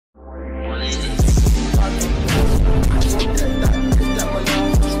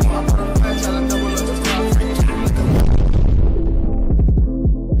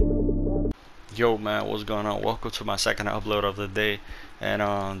Yo man, what's going on? Welcome to my second upload of the day.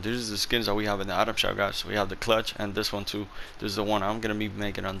 And this is the skins that we have in the item shop, guys. We have the clutch and this one too. This is the one I'm gonna be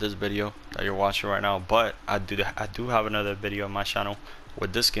making on this video that you're watching right now. But I do have another video on my channel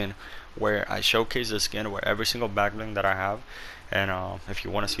with this skin where I showcase the skin with every single back bling that I have. And if you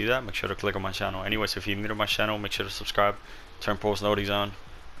want to see that, make sure to click on my channel. Anyways, if you're new to my channel, make sure to subscribe, turn post notifications on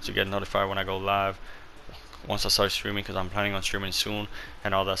so you get notified when I go live. Once I start streaming, because I'm planning on streaming soon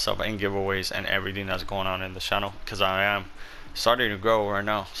and all that stuff and giveaways and everything that's going on in the channel, because I am starting to grow right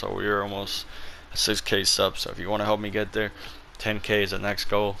now. So we're almost 6K subs. So if you want to help me get there, 10K is the next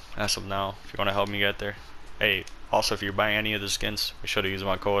goal as of now. If you want to help me get there, hey, also if you're buying any of the skins, make sure to use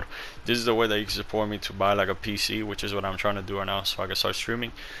my code. This is the way that you can support me to buy like a PC, which is what I'm trying to do right now, so I can start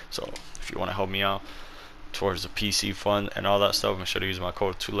streaming. So if you want to help me out towards the PC fund and all that stuff, make sure to use my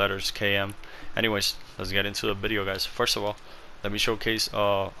code, 2 letters, KM. Anyways, let's get into the video, guys. First of all, let me showcase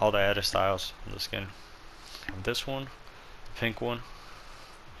all the edit styles on the skin. This one, the pink one,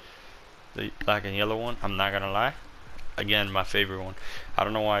 the black and yellow one. I'm not gonna lie, again, my favorite one. I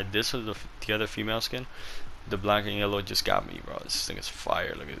don't know why this is the other female skin. The black and yellow just got me, bro. This thing is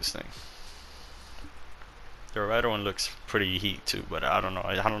fire. Look at this thing. The red one looks pretty heat too, but I don't know.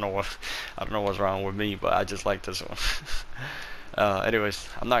 I don't know what's wrong with me, but I just like this one. Anyways,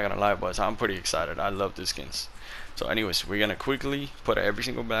 I'm not gonna lie, boys, I'm pretty excited. I love these skins. So anyways, we're gonna quickly put every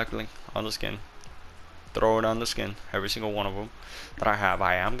single back bling on the skin, throw it on the skin, every single one of them that I have.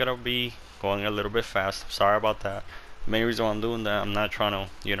 I am gonna be going a little bit fast, sorry about that. The main reason why I'm doing that, I'm not trying to,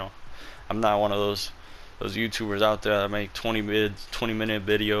 I'm not one of those YouTubers out there that make 20-minute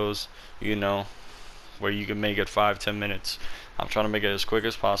videos, where you can make it 5-10 minutes. I'm trying to make it as quick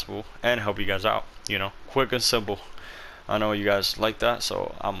as possible and help you guys out, quick and simple. I know you guys like that,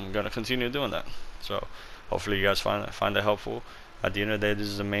 so I'm gonna continue doing that. So hopefully you guys find that helpful. At the end of the day, this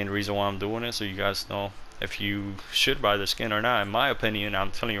is the main reason why I'm doing it, so you guys know if you should buy the skin or not. In my opinion,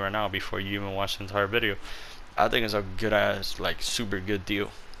 I'm telling you right now, before you even watch the entire video, I think it's a good ass, like super good deal,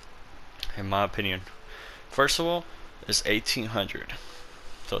 in my opinion. First of all, it's 1800,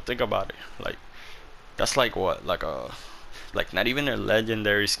 so think about it. Like, that's like what, like not even a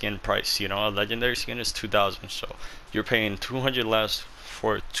legendary skin price. A legendary skin is 2,000, so you're paying 200 less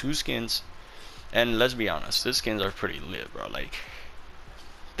for 2 skins. And let's be honest, these skins are pretty lit, bro. Like,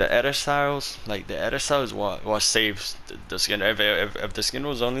 the edit styles, is what saves the skin. If the skin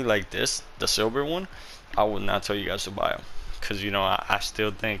was only like this, the silver one, I would not tell you guys to buy them, because I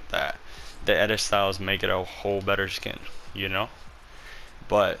still think that the edit styles make it a whole better skin,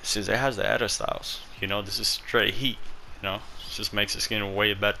 but since it has the edit styles, this is straight heat, it just makes the skin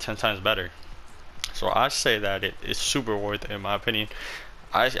way better, 10 times better. So I say that it's super worth it, in my opinion.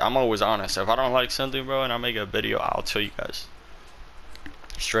 I'm always honest. If I don't like something, bro, and I make a video, I'll tell you guys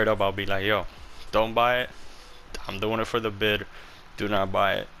straight up. I'll be like, yo, don't buy it, I'm doing it for the bid, do not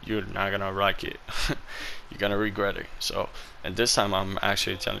buy it, you're not gonna like it. You're gonna regret it. So, and this time I'm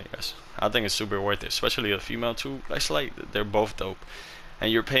actually telling you guys, I think it's super worth it, especially a female too. They're both dope,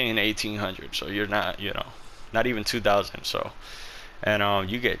 and you're paying 1800, so you're not, not even 2000. So, and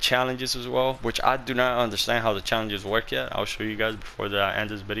you get challenges as well, which I do not understand how the challenges work yet. I'll show you guys before I end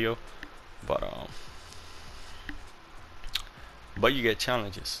this video, but you get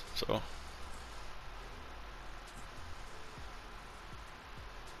challenges. So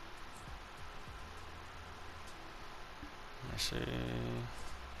let's see.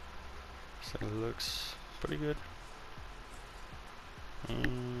 So it looks pretty good.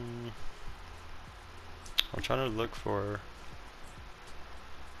 I'm trying to look for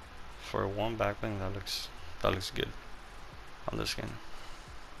one back bling that looks good on the skin.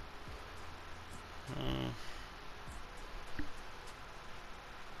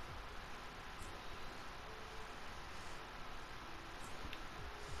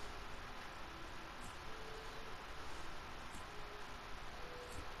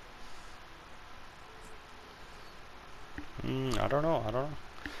 I don't know.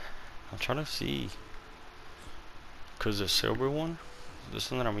 I'm trying to see, because the silver one,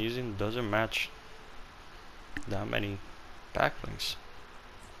 this one that I'm using, doesn't match that many back blings.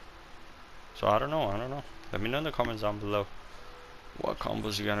 So I don't know. Let me know in the comments down below what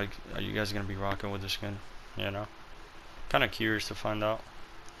combos are you guys gonna be rocking with the skin. Kind of curious to find out.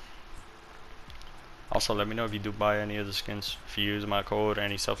 Also, let me know if you do buy any of the skins. If you use my code or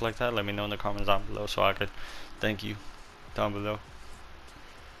any stuff like that, let me know in the comments down below so I could thank you down below.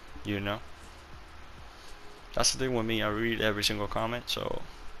 That's the thing with me, I read every single comment, so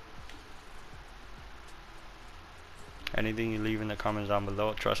anything you leave in the comments down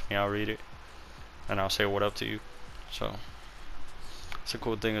below, trust me, I'll read it and I'll say what up to you. So it's a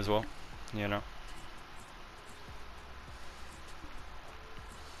cool thing as well. you know.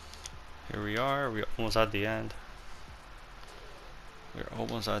 Here we are. We're almost at the end. We're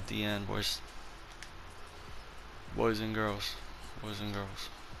almost at the end, boys. Boys and girls. Boys and girls.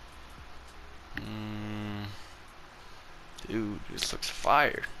 Dude, this looks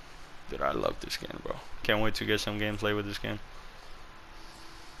fire. Dude, I love this skin, bro. Can't wait to get some gameplay with this skin.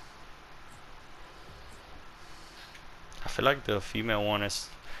 I feel like the female one is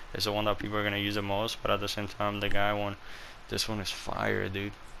the one that people are gonna use the most, but at the same time, the guy one, this one is fire,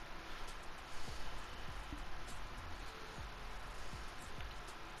 dude.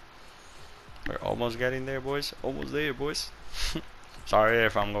 We're almost getting there, boys. Almost there, boys. Sorry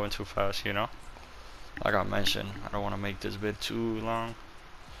if I'm going too fast, you know. Like I mentioned, I don't want to make this vid too long,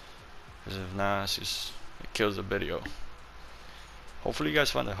 because if not, it kills the video. Hopefully you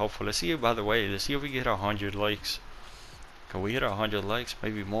guys find it helpful. Let's see, by the way, let's see if we get 100 likes. Can we hit 100 likes,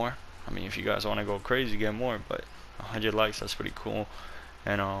 maybe more? I mean, if you guys want to go crazy, get more, but 100 likes, that's pretty cool.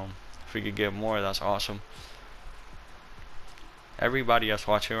 And if we could get more, that's awesome. Everybody that's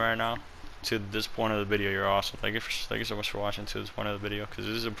watching right now, to this point of the video, you're awesome. Thank you so much for watching to this point of the video, because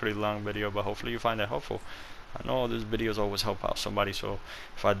this is a pretty long video, but hopefully you find it helpful. I know these videos always help out somebody, so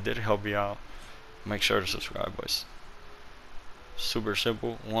if I did help you out, make sure to subscribe, boys. Super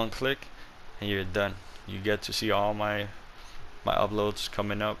simple, one click and you're done. You get to see all my uploads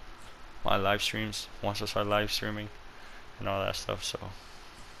coming up, my live streams once I start live streaming and all that stuff. So,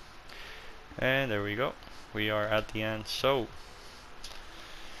 and there we go, we are at the end. So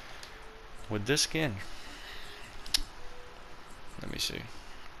with this skin, let me see,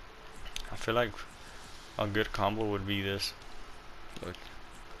 I feel like a good combo would be this. Look,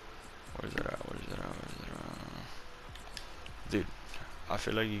 where's it at? Where's it at? Where's it at? Dude, I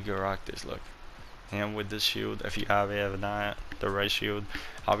feel like you can rock this. Look, and with this shield, if you have it, if not, the red shield,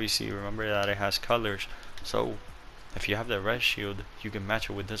 obviously remember that it has colors, so if you have the red shield, you can match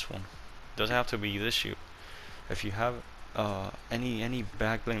it with this one. It doesn't have to be this shield. If you have any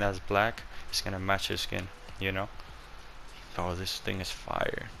back bling that's black, it's gonna match your skin, you know. Oh, this thing is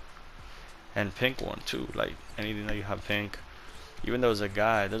fire. And pink one too, like anything that you have pink, even though it's a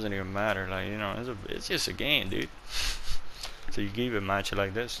guy, it doesn't even matter, like, you know, it's just a game, dude. So you can even match it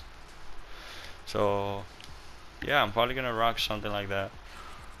like this. So yeah, I'm probably gonna rock something like that.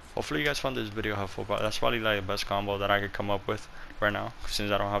 Hopefully you guys found this video helpful, but that's probably like the best combo that I could come up with right now,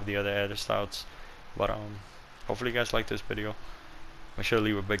 since I don't have the other edit styles. But hopefully you guys like this video. Make sure to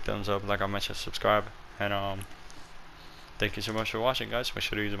leave a big thumbs up, like I mentioned, subscribe, and thank you so much for watching, guys. Make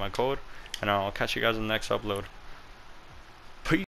sure to use my code, and I'll catch you guys in the next upload. Peace.